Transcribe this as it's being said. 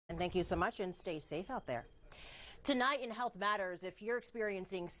And thank you so much, and stay safe out there. Tonight in Health Matters, if you're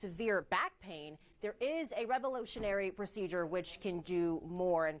experiencing severe back pain, there is a revolutionary procedure which can do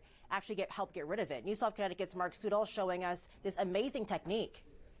more and actually help get rid of it. News 12 Connecticut's Mark Sudol showing us this amazing technique.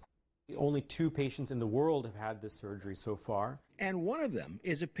 Only 2 patients in the world have had this surgery so far. And one of them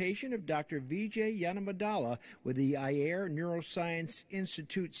is a patient of Dr. Vijay Yanamadala with the Ayer Neuroscience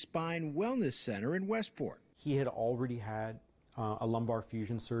Institute Spine Wellness Center in Westport. He had already had a lumbar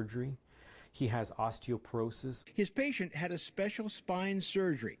fusion surgery. He has osteoporosis. His patient had a special spine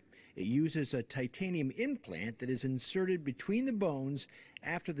surgery. It uses a titanium implant that is inserted between the bones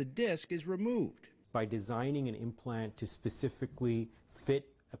after the disc is removed. By designing an implant to specifically fit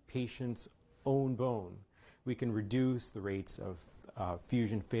a patient's own bone, we can reduce the rates of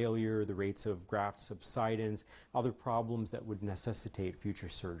fusion failure, the rates of graft subsidence, other problems that would necessitate future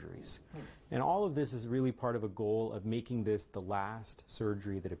surgeries. And all of this is really part of a goal of making this the last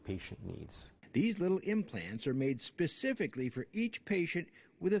surgery that a patient needs. These little implants are made specifically for each patient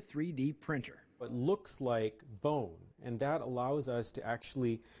with a 3D printer. It looks like bone, and that allows us to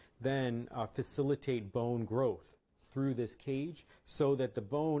actually then facilitate bone growth through this cage so that the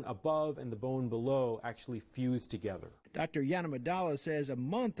bone above and the bone below actually fuse together. Dr. Yanamadala says a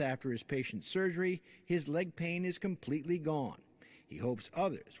month after his patient's surgery, his leg pain is completely gone. He hopes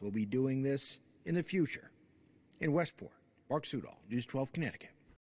others will be doing this in the future. In Westport, Mark Sudol, News 12 Connecticut.